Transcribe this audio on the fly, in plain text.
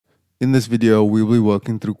In this video, we will be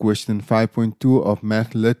working through question 5.2 of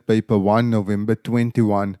Math Lit Paper 1, November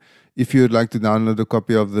 21. If you would like to download a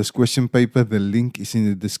copy of this question paper, the link is in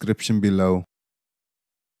the description below.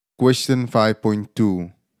 Question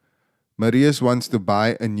 5.2. Marius wants to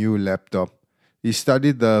buy a new laptop. He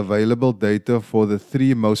studied the available data for the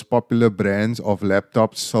three most popular brands of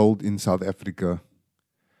laptops sold in South Africa.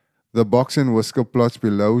 The box and whisker plots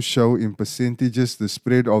below show in percentages the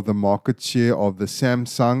spread of the market share of the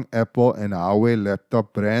Samsung, Apple, and Huawei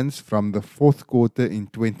laptop brands from the fourth quarter in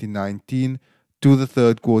 2019 to the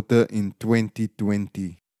third quarter in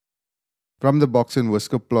 2020. From the box and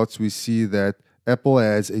whisker plots, we see that Apple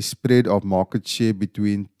has a spread of market share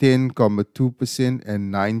between 10.2%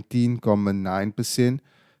 and 19.9%.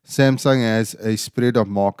 Samsung has a spread of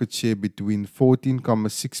market share between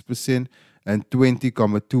 14.6% and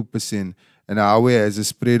 20.2%, and Huawei has a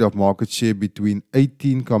spread of market share between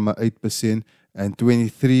 18.8% and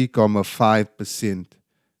 23.5%.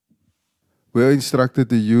 We are instructed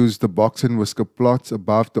to use the box and whisker plots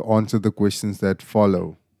above to answer the questions that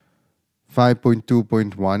follow.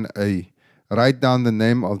 5.2.1a. Write down the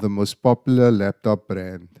name of the most popular laptop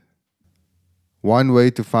brand. One way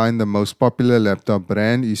to find the most popular laptop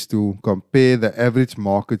brand is to compare the average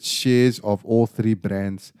market shares of all three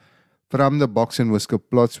brands. From the box and whisker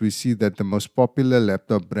plots, we see that the most popular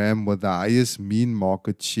laptop brand with the highest mean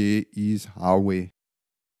market share is Huawei.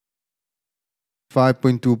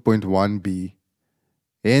 5.2.1b.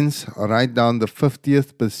 Hence, write down the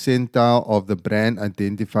 50th percentile of the brand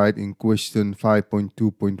identified in question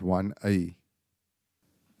 5.2.1a.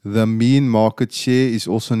 The mean market share is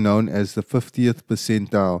also known as the 50th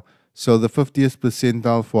percentile, so the 50th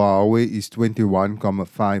percentile for Huawei is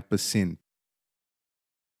 21.5%.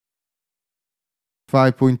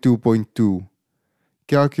 5.2.2.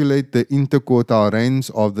 Calculate the interquartile range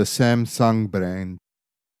of the Samsung brand.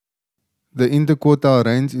 The interquartile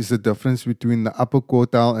range is the difference between the upper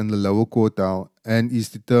quartile and the lower quartile and is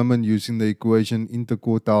determined using the equation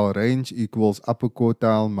interquartile range equals upper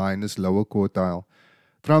quartile minus lower quartile.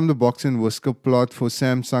 From the box and whisker plot for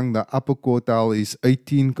Samsung, the upper quartile is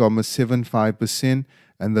 18.75%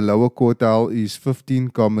 and the lower quartile is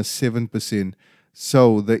 15.7%.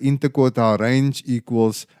 So the interquartile range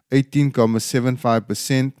equals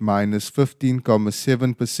 18.75% minus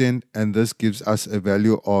 15.7%, and this gives us a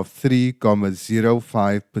value of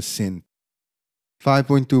 3.05%.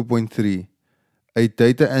 5.2.3. A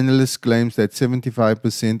data analyst claims that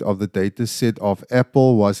 75% of the data set of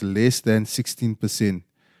Apple was less than 16%.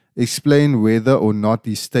 Explain whether or not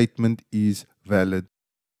his statement is valid.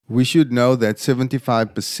 We should know that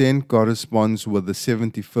 75% corresponds with the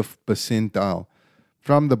 75th percentile.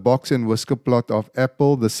 From the box and whisker plot of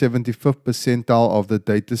Apple, the 75th percentile of the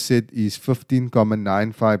dataset is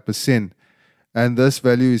 15.95%, and this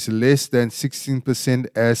value is less than 16%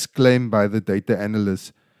 as claimed by the data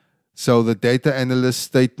analyst. So the data analyst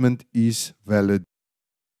statement is valid.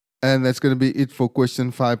 And that's going to be it for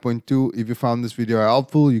question 5.2. If you found this video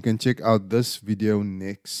helpful, you can check out this video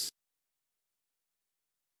next.